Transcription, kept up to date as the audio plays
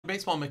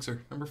Baseball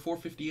Mixer, number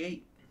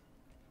 458.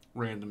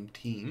 Random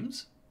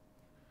teams.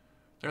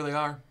 There they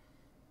are.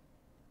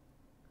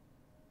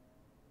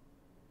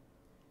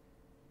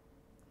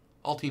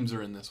 All teams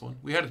are in this one.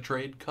 We had a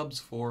trade, Cubs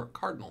for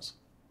Cardinals.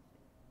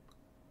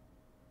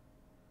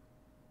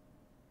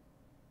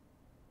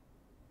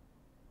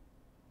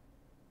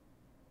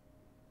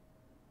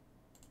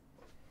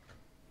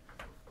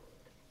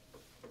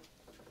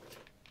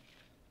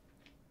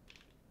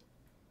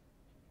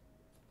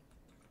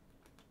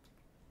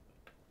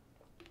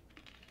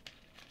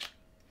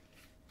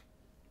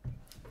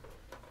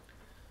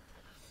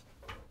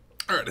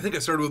 All right, I think I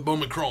started with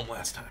Bowman Chrome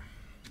last time.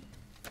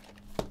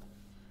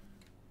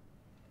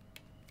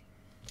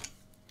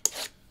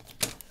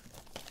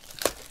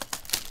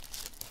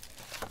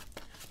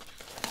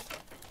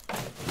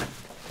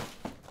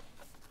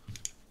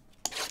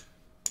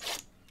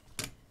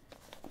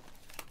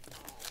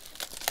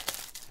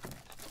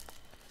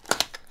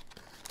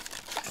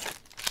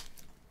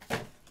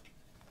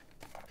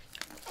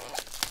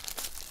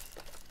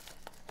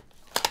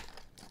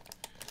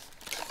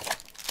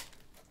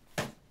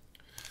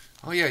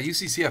 Oh yeah,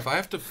 UCCF. I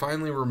have to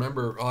finally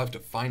remember. I'll have to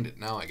find it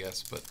now, I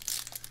guess. But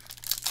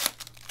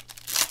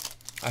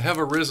I have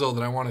a Rizzo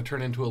that I want to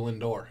turn into a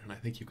Lindor, and I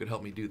think you could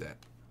help me do that.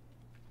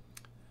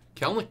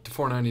 Kelnick to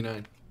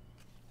 499.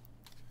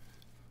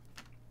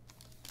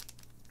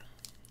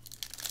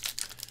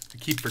 I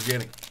keep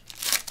forgetting.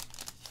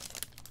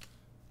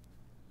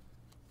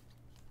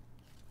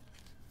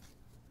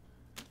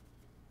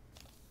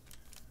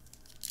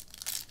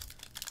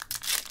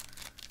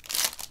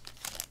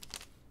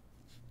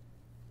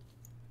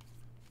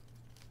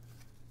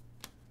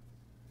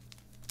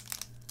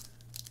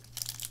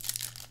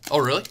 Oh,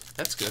 really?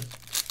 That's good.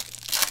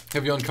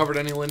 Have you uncovered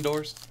any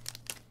Lindors?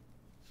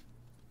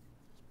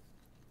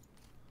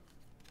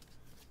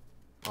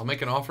 I'll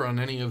make an offer on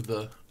any of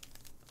the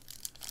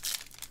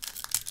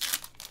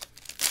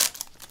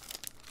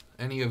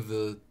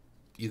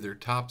either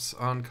tops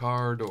on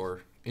card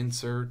or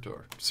insert,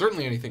 or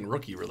certainly anything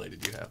rookie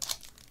related you have.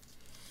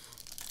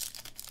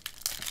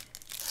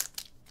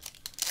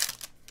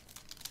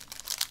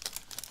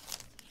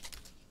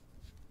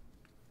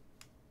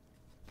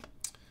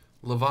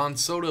 Levon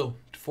Soto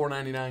to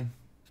 499.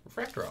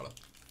 Refractor auto.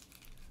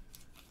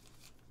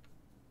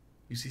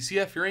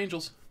 UCCF, your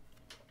Angels.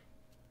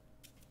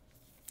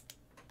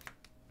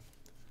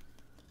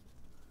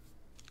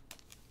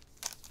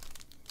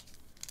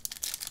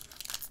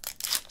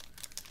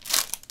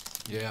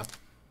 Yeah.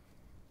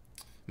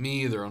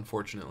 Me either,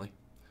 unfortunately.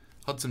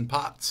 Hudson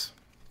Potts.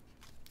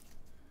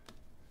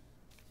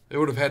 It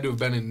would have had to have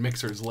been in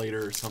mixers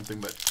later or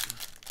something, but...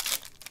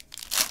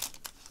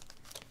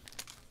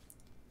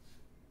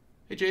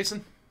 Hey,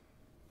 Jason.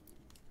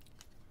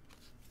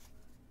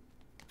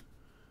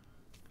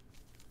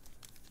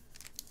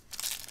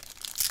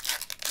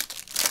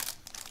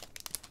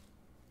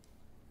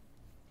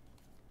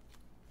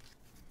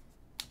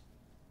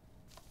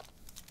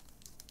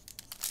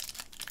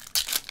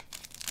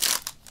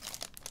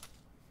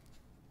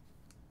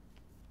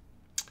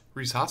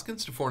 Rhys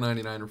Hoskins to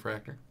 499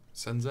 refractor.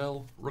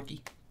 Senzel,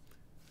 rookie.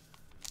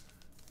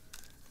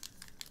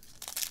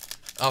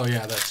 Oh,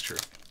 yeah, that's true.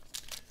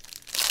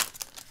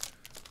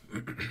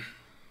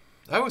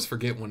 I always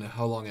forget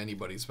how long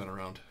anybody's been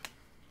around.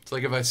 It's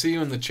like if I see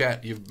you in the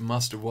chat, you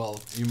must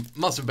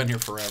have been here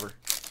forever.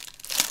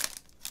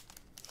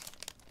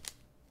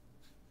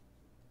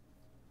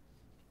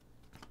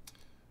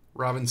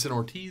 Robinson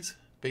Ortiz,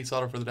 base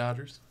auto for the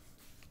Dodgers.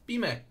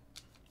 B-Mac,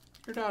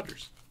 your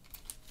Dodgers.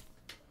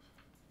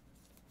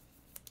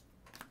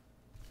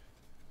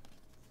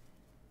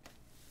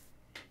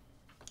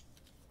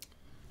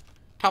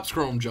 Topps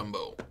Chrome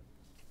Jumbo.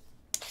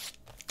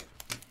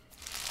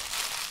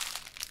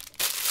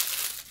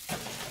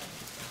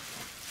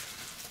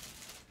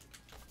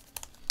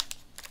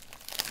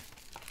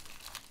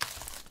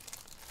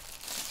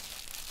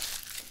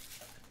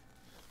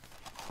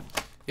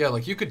 Yeah,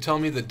 like you could tell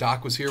me that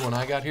Doc was here when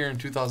I got here in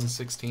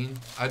 2016.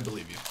 I'd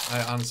believe you.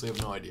 I honestly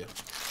have no idea.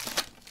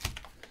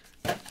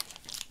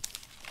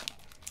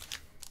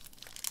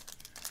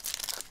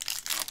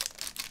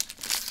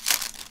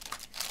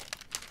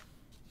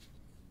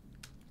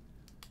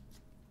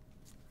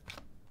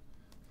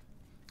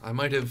 I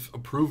might have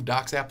approved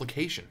Doc's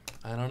application.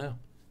 I don't know.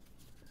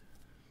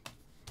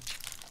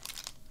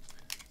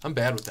 I'm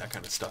bad with that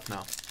kind of stuff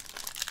now.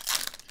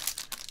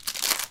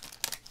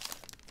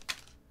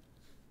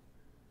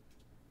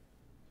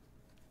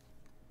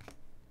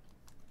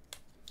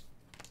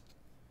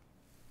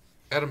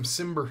 Adam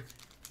Simber,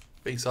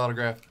 base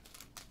autograph.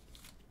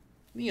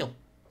 Neil.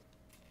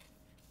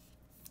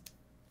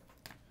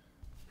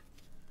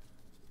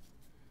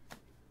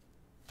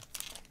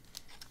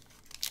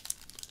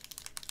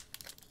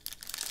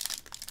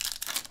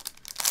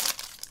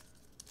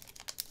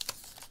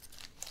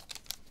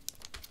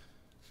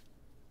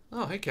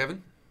 Oh, hey,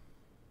 Kevin.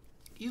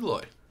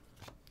 Eloy.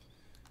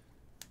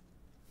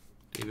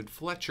 David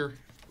Fletcher,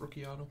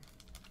 rookie auto.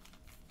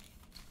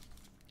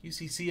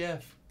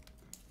 UCCF.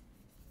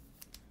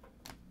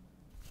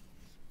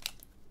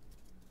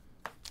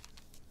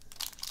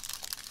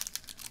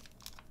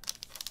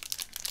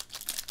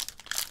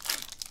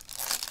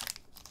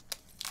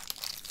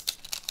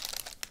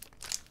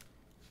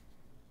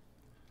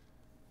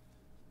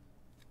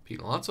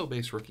 Pete Alonso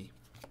base rookie.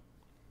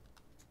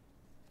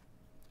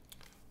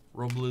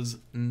 Robles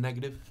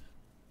negative.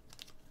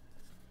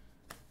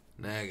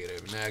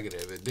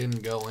 Negative. It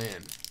didn't go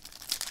in.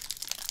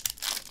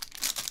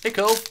 Hey,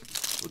 Cove.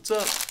 What's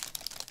up?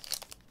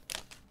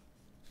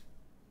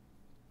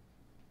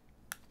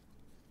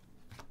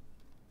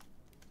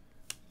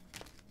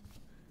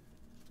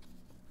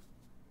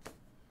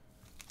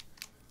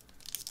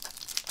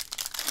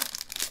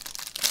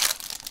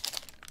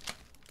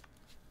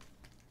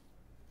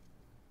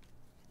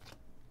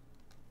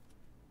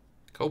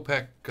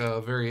 Kopech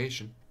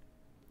variation.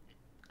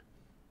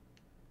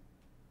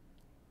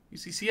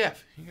 UCCF.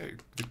 You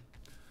got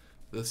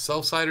the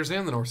Southsiders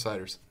and the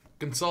Northsiders.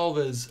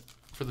 Gonsalves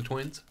for the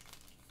Twins.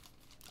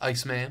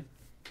 Iceman.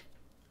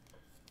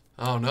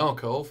 Oh no,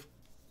 Cove.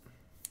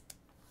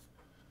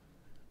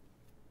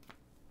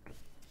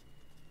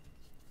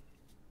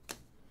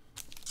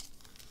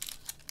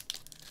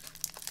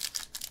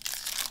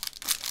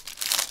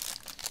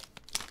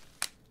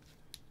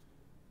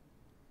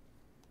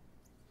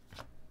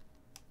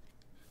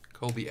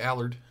 Colby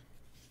Allard.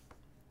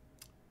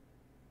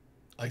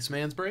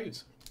 Iceman's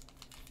Braves.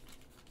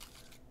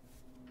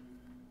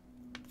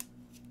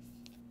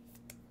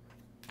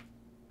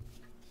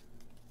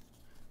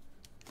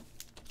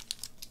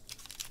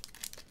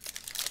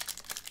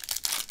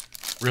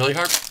 Really,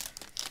 Harp?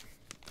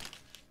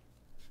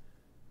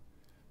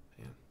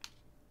 Yeah.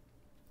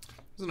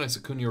 This is a nice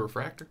Acuna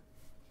refractor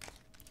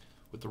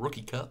with the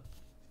rookie cut.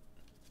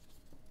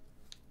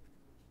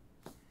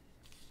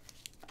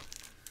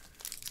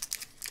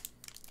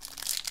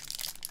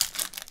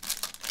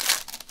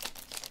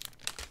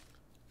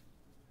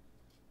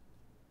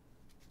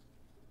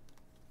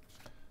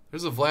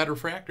 There's a Vlad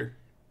refractor.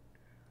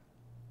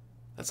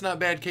 That's not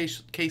bad,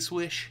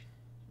 K-Swish.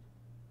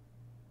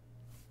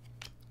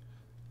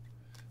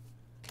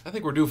 I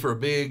think we're due for a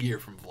big year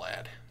from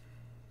Vlad.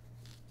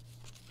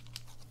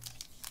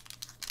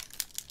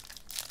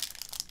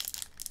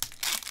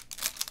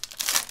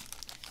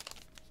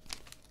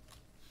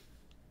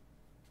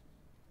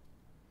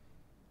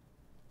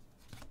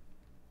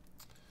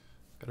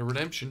 Got a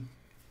redemption.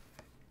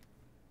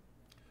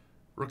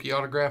 Rookie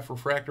autograph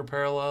refractor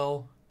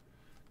parallel.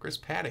 Chris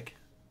Paddock.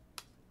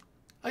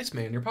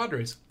 Iceman, your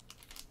Padres.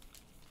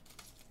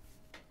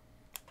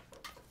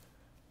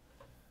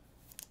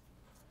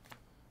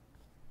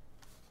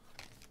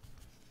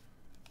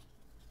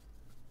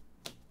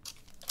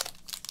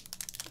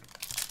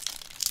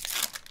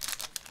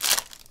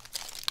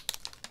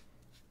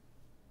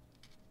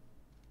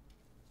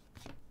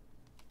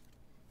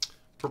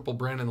 Purple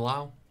Brandon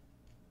Lau.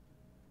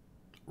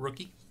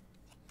 Rookie.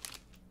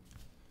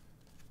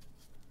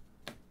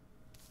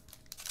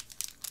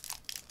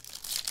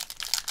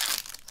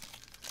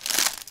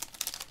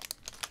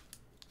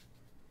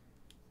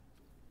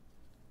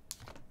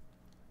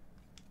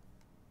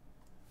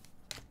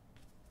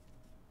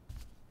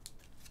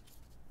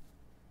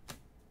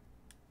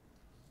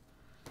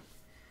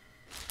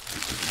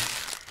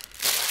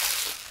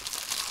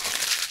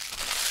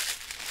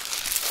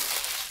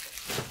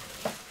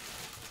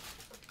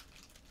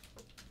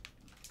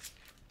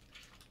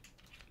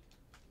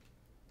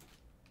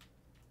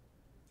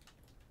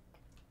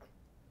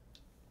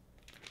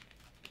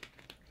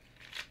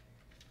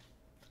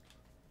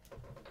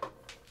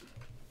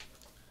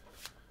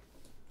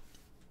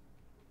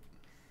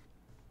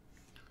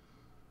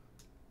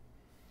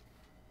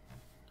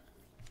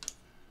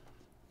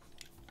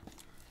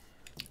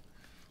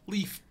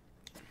 Leaf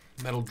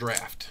Metal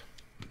Draft.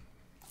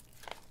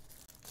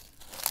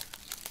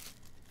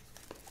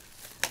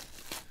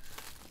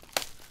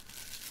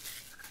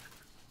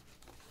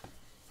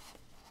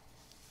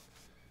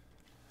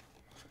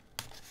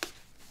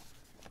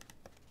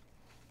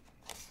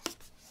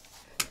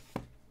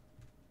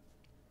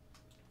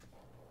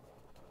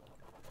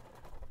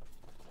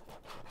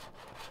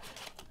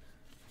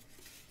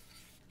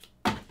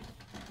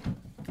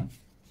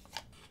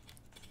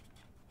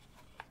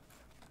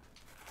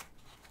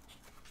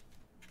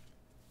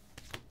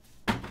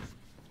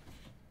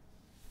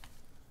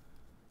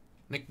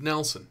 Nick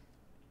Nelson.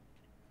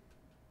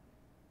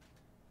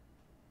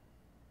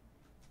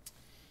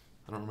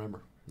 I don't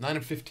remember.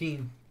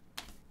 9/15.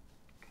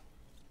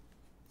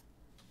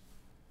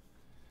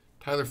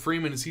 Tyler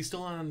Freeman, is he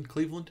still on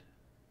Cleveland?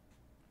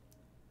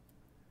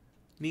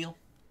 Neil.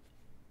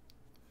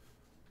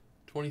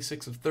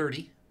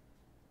 26/30.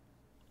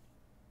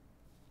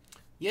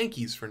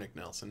 Yankees for Nick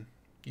Nelson.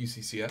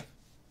 UCCF.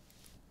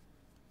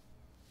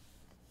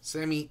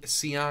 Sammy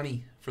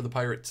Ciani for the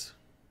Pirates.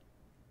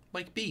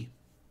 Mike B.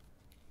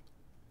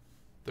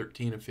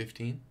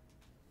 13/15.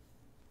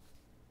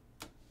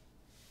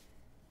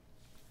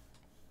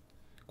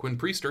 Quinn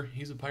Priester,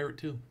 he's a Pirate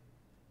too.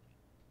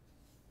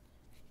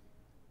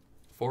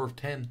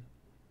 4/10.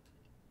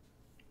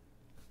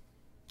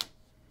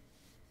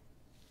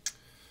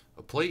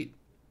 A plate.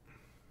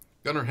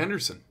 Gunnar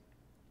Henderson.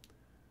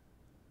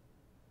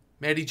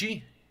 Matty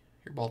G,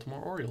 your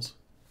Baltimore Orioles.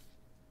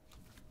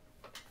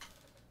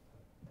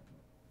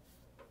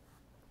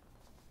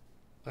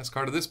 Last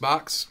card of this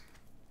box.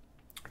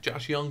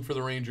 Josh Young for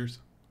the Rangers.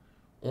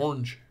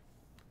 Orange.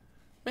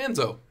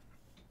 Manzo.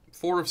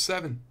 4 of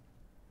 7.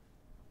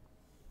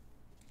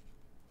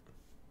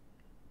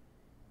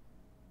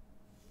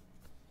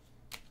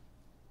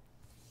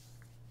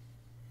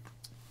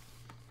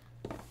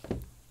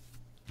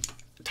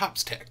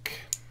 Topps Tech.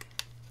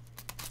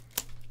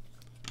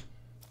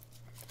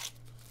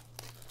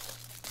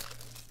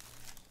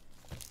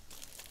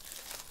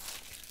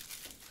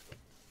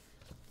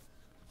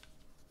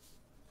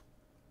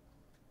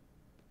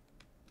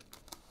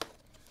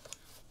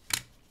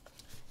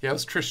 Yeah, it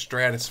was Trish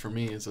Stratus for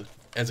me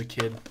as a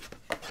kid.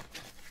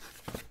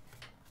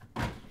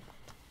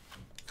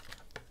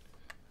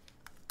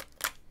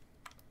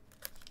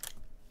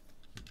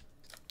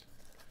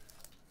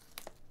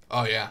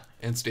 Oh yeah,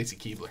 and Stacy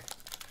Keibler.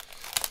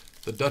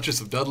 The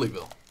Duchess of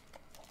Dudleyville.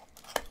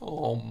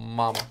 Oh,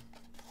 mama.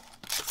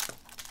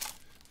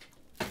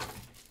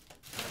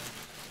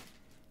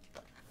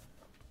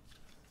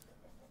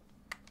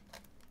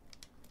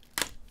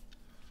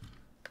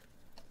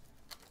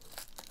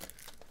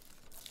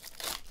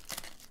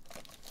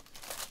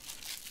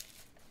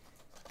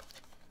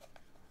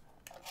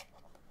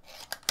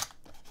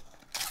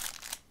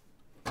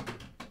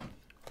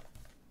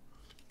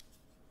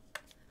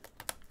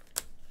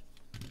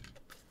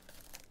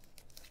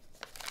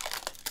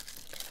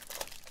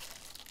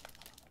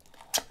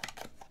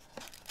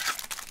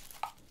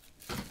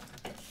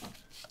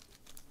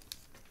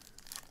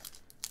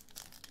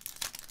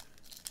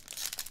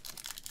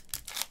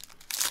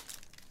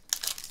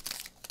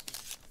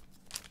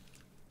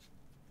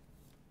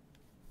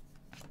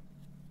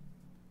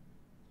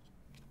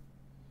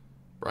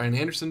 Brian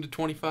Anderson to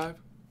 25.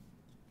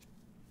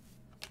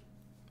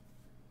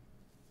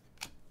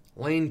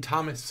 Lane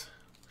Thomas.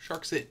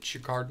 Sharks Itch,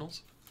 your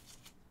Cardinals.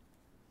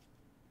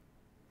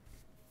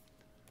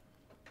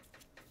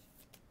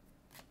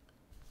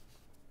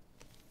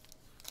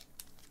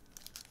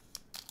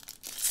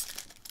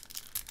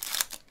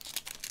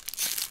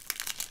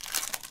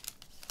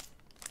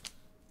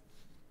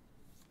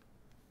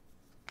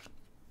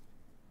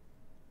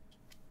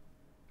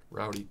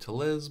 Rowdy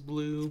Tellez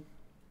blue.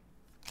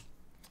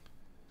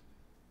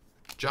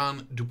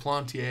 John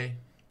Duplantier,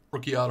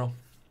 rookie auto.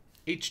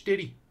 H.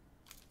 Diddy.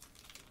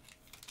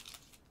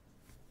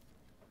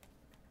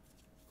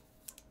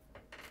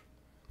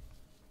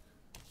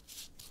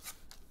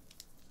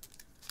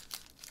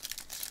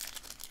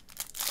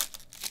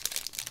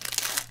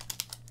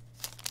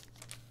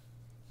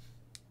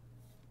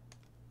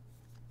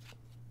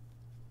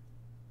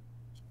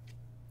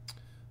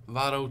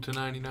 Votto to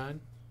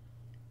 99.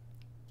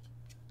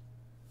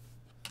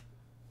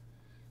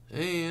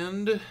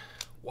 And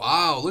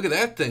wow, look at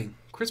that thing.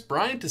 Chris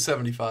Bryant to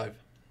 75.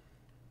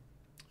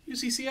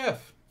 UCCF.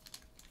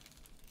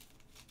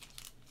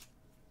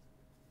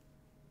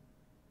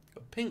 A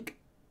pink.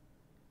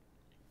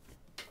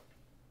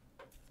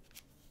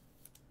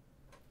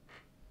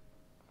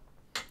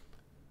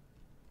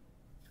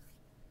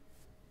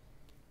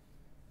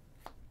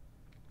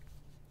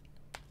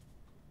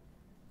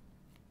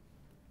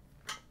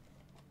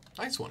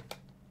 Nice one.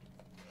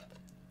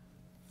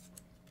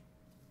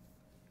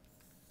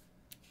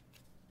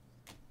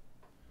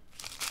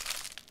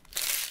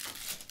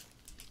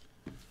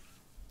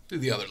 Do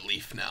the other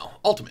leaf now.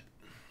 Ultimate.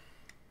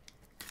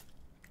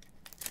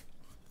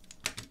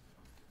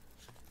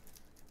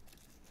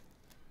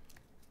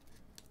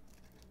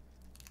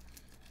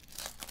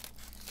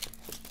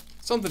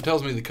 Something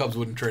tells me the Cubs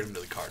wouldn't trade him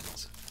to the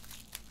Cardinals.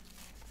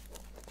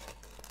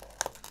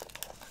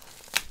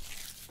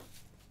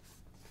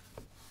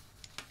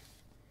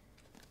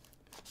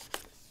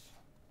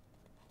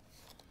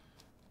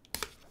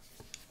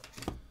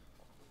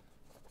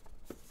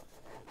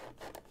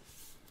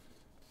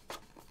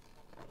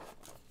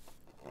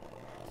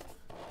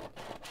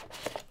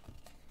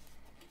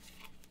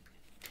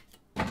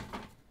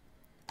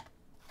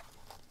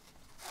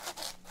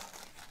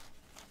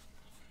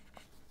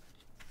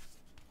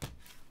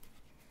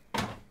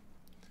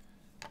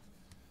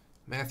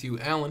 Matthew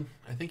Allen,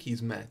 I think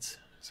he's Mets.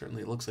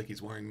 Certainly it looks like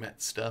he's wearing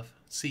Mets stuff.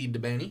 C.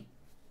 DeBaney.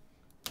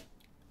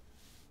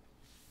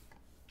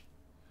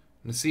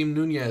 Nasim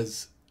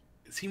Nunez.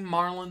 Is he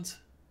Marlins?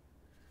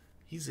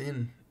 He's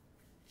in...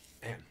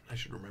 Man, I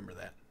should remember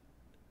that.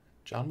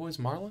 John Boy's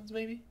Marlins,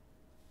 maybe?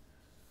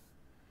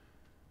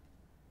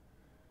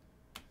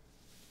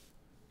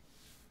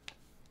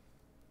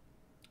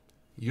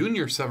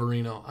 Junior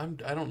Severino.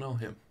 I don't know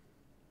him.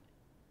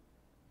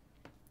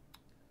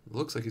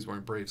 Looks like he's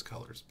wearing Braves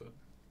colors, but...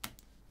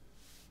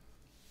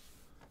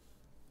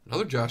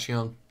 Another Josh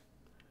Young.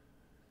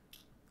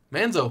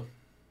 Manzo.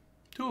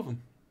 2 of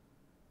them.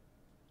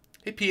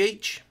 Hey,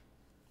 PH.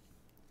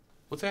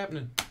 What's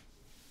happening?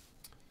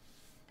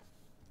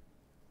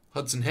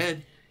 Hudson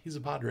Head. He's a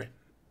Padre.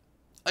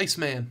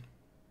 Iceman.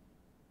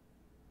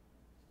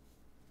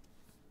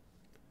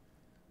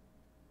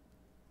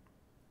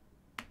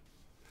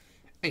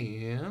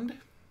 And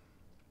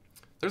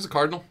there's a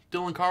Cardinal.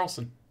 Dylan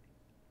Carlson.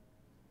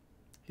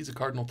 He's a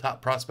Cardinal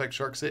top prospect,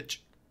 Sharks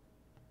Itch.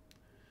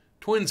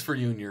 Twins for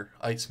Junior,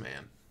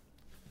 Iceman.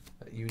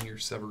 You and your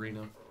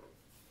Severino.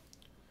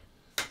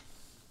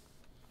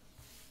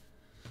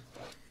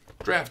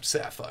 Draft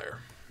Sapphire.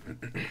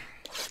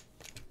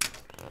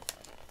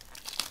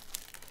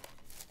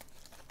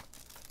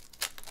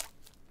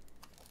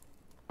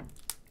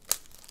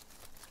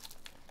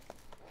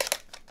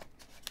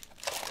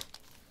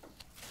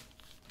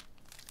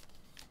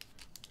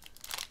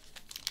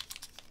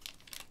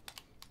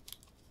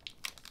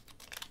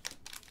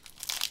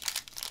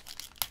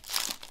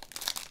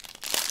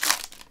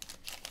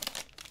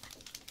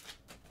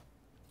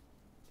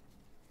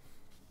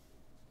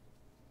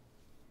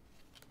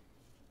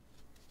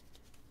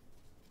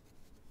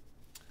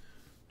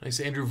 Nice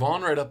Andrew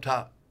Vaughn right up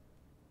top.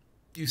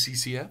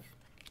 UCCF.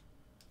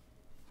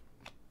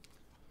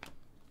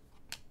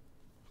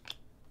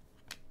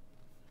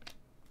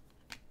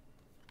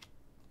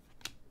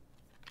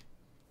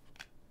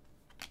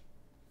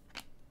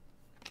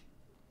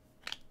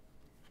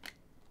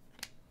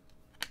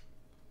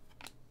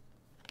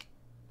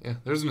 Yeah,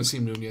 there's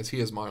Nassim Nunez. He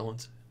has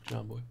Marlins.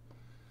 John Boy.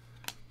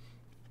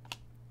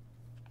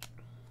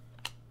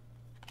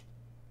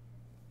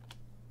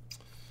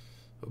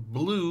 A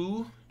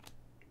blue,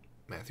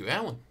 Matthew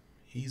Allen.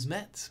 He's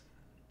Mets.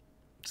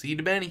 C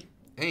to Benny.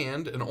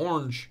 And an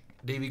orange,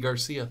 Davy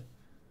Garcia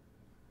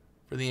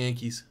for the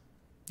Yankees.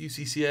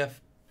 UCCF.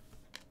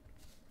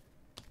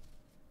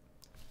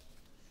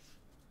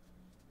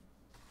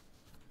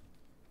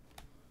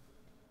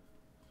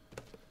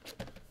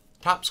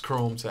 Topps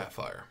Chrome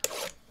Sapphire.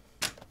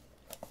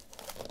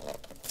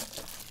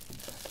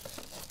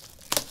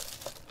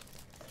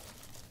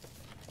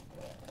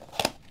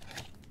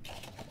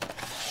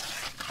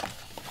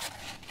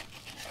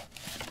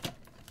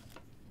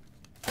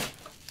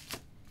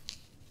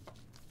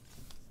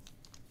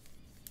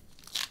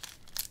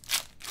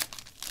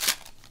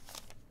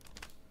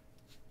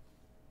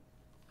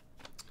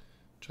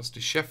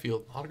 Justice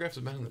Sheffield. Autographs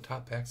have been in the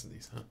top packs of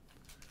these, huh?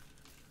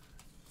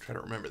 Try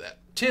to remember that.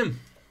 Tim,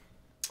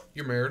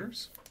 your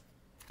Mariners.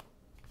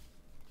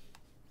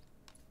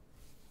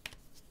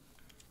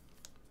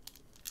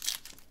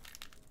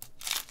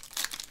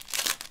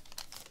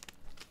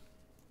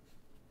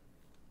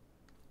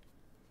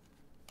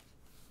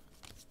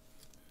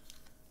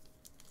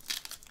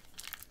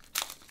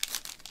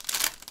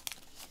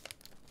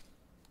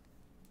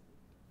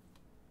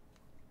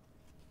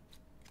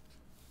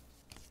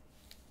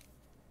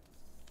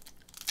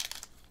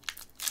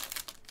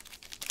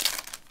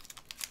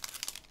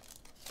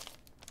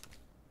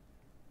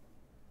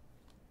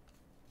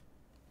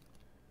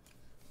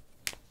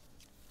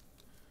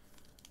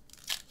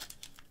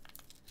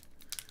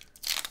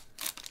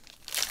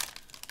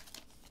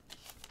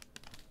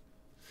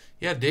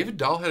 Yeah, David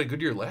Dahl had a good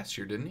year last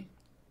year, didn't he?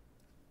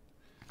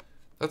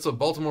 That's a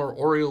Baltimore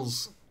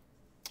Orioles,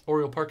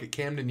 Oriole Park at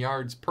Camden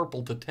Yards,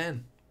 purple to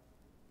 10.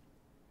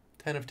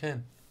 10 of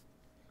 10.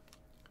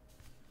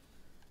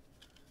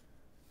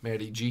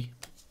 Matty G.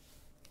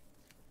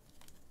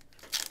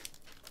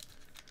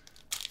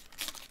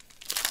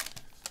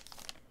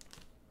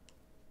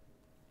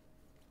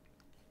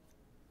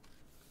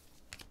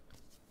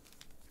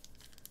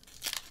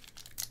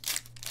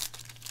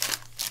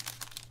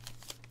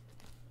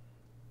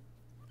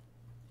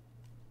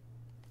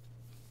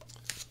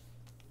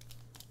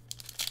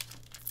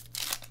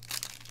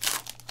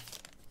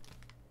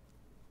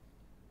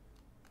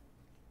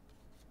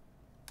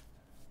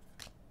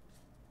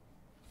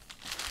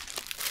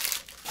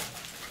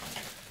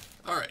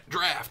 All right,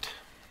 draft.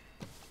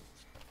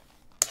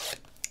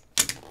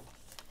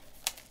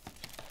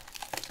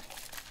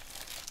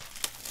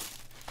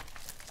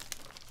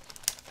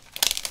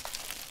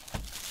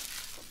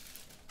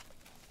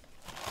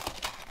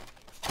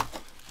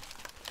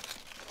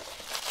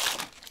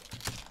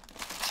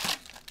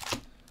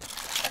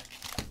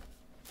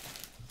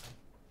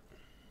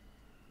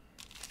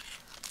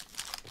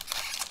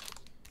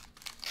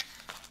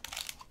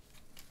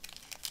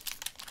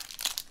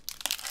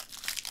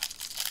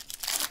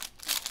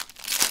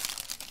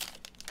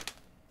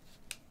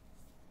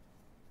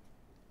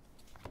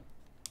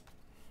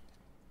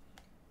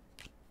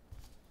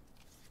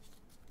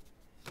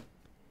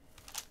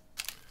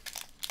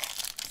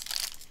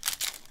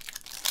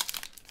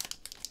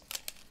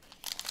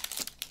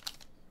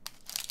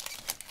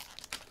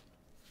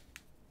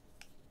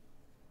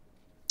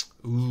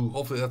 Ooh,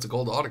 hopefully that's a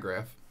gold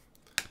autograph.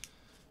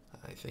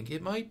 I think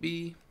it might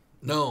be.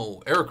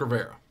 No, Eric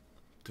Rivera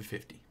to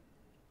 50.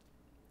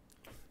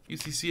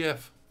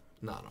 UCCF.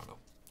 No.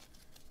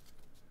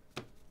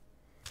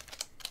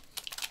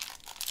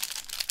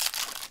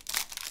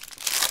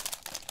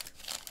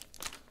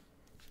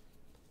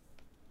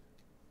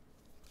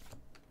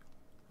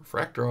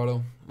 Refractor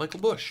auto, Michael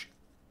Bush.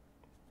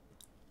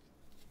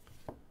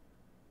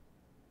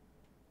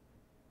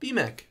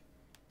 B-Mac.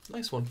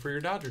 Nice one for your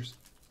Dodgers.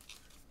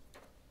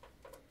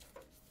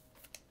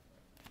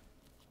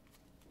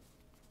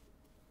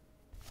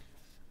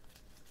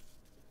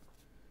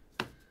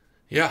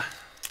 Yeah,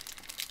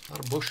 a lot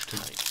of Bush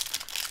tonight.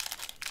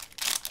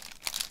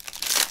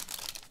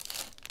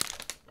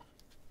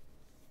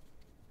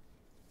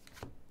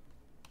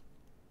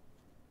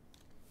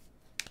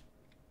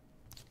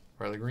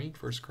 Riley Green,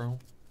 first chrome.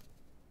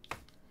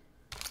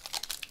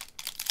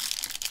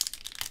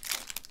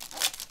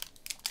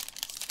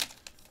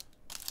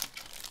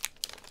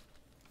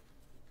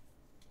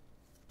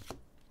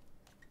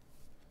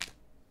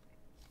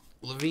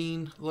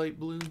 Levine, light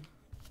blue.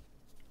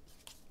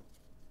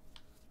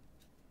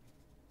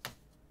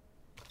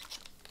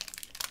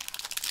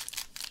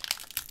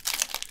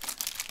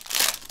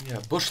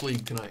 Yeah, Bush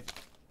League tonight.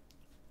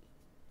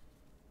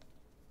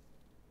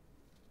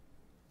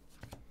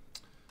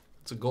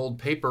 It's a gold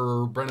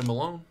paper, Brennan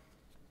Malone.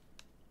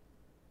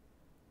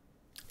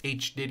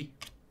 H. Diddy.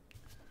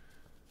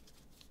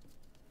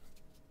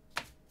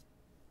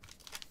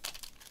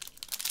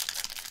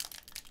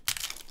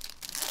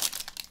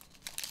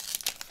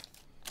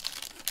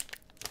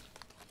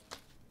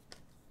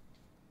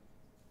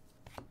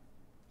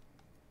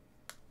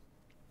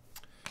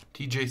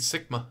 TJ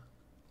Sigma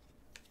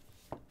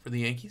for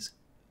the Yankees.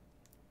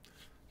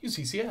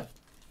 UCCF.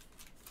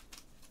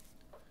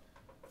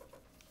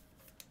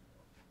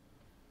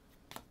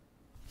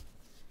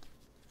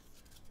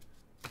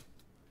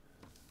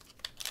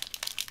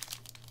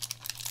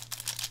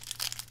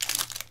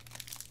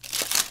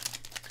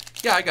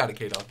 Yeah, I got it,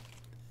 K-Dog.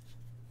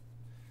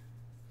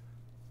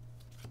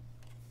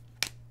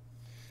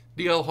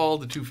 DL Hall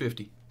to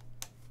 250.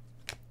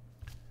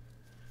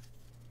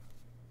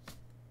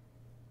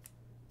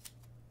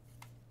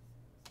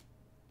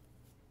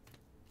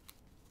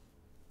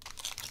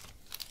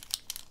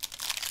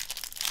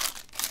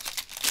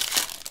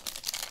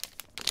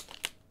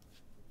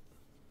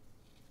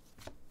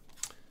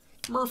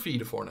 Murphy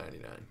to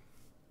 499.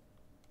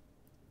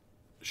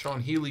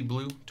 Sean Healy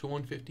blue to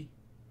 150.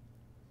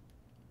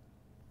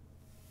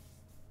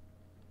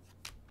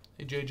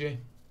 Hey JJ.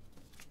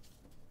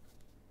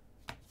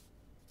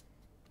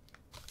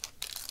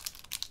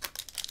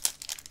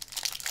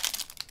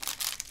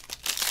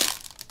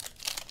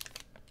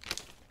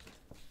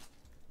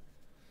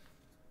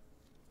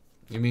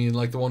 You mean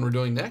like the one we're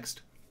doing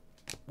next?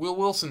 Will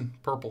Wilson,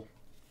 purple.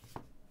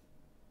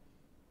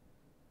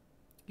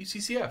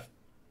 UCCF.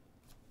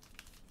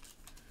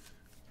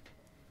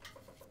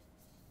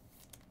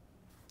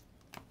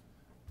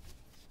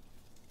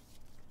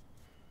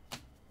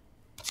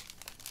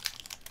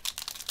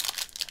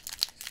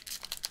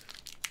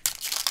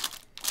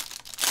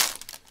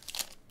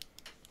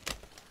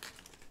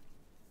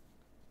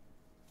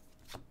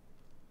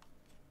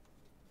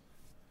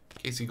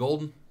 Casey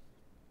Golden.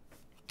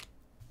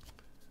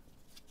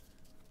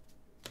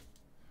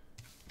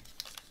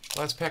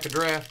 Last pack of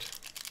draft.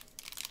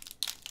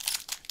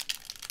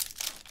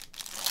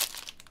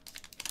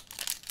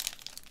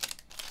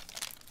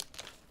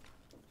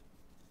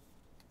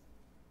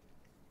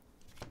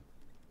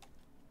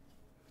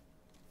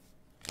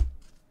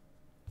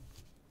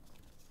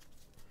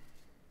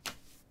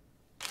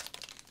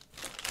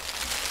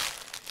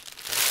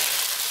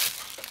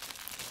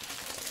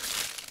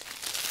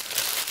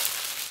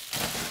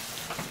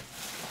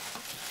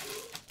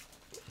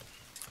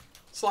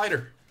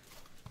 Slider.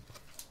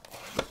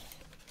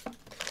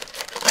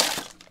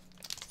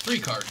 3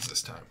 cards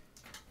this time.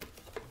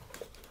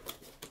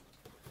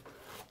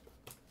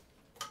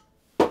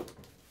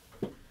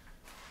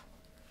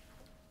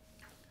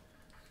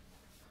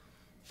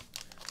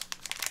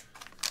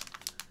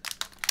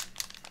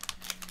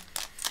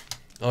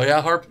 Oh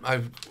yeah, Harp.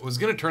 I was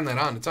gonna turn that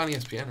on. It's on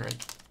ESPN,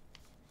 right?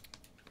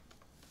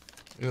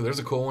 Ooh, there's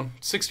a cool one.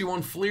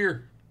 61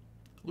 Fleer.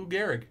 Lou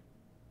Gehrig.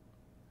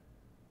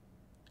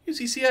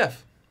 UCCF.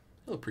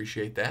 He'll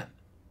appreciate that.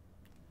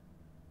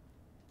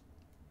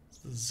 Does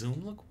the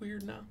zoom look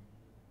weird now?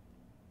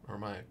 Or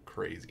am I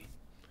crazy?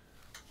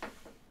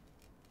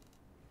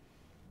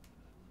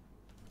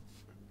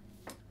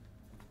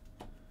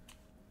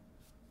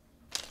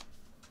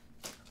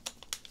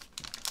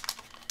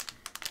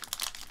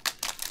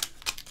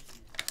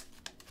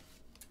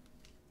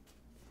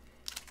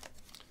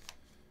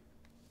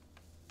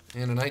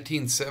 And a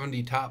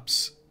 1970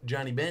 Topps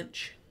Johnny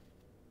Bench.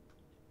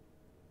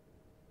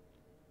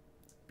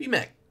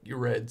 B-Mac, your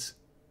Reds.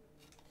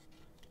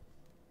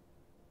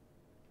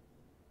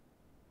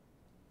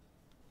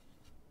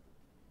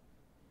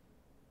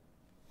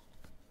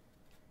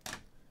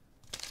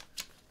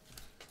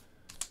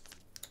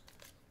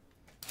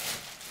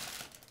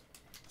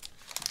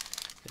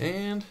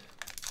 And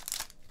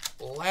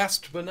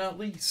last but not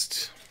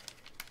least,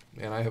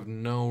 man, I have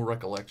no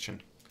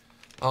recollection.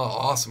 Oh,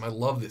 awesome. I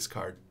love this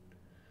card.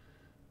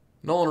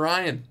 Nolan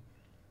Ryan.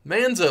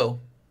 Manzo.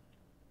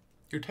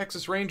 Your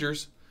Texas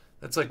Rangers.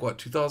 That's like what,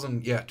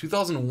 2000? Yeah,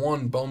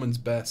 2001 Bowman's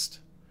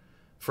Best.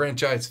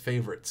 Franchise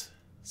favorites.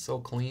 So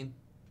clean.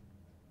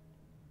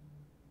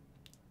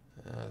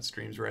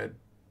 Stream's red.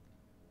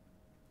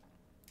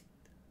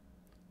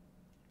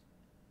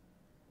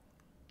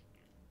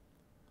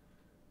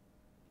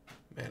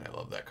 Man, I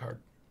love that card.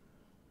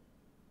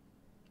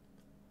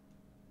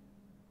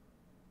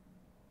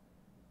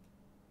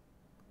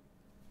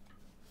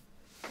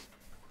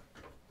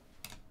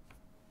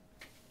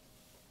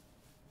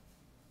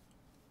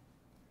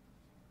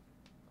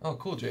 Oh,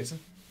 cool, Jason.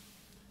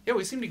 Yeah,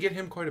 we seem to get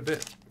him quite a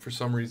bit for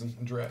some reason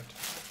in draft.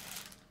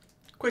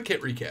 Quick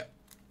hit recap.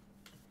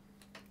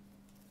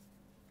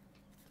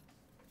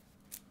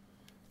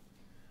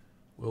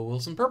 Will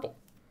Wilson, purple.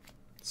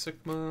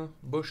 Sigma,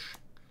 Bush,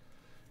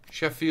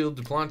 Sheffield,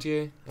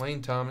 Duplantier,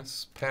 Lane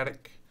Thomas,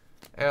 Paddock,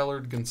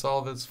 Allard,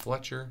 Gonsalves,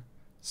 Fletcher,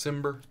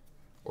 Simber,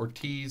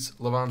 Ortiz,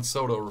 Levon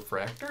Soto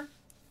refractor.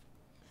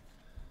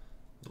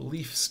 The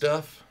Leaf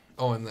stuff.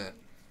 Oh, and that.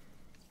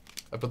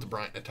 I put the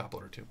Bryant in a top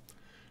loader too.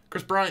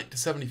 Chris Bryant to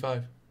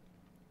 75.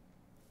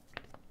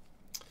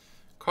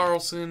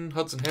 Carlson,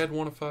 Hudson Head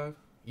 1 of 5.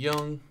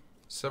 Young,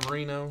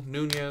 Severino,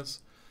 Nunez,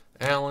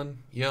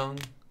 Allen, Young,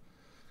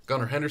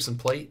 Gunnar Henderson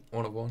plate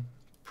 1 of 1.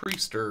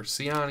 Priester,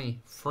 Ciani,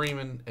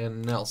 Freeman,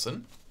 and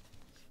Nelson.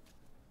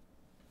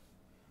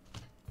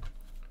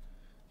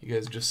 You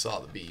guys just saw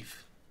the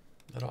beef.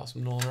 That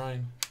awesome Nolan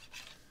Ryan.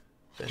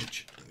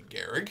 Bench and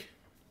Gehrig.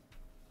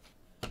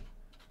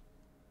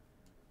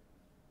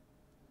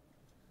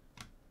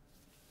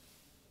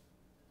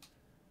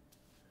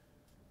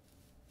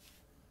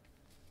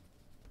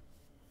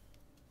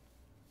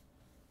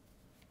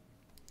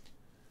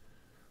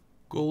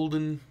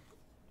 Golden,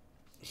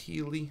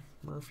 Healy,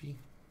 Murphy,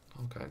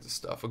 all kinds of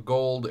stuff. A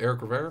gold,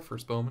 Eric Rivera,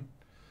 first Bowman.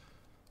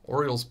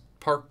 Orioles,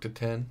 Park to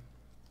 10.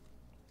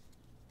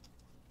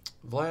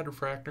 Vlad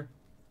refractor.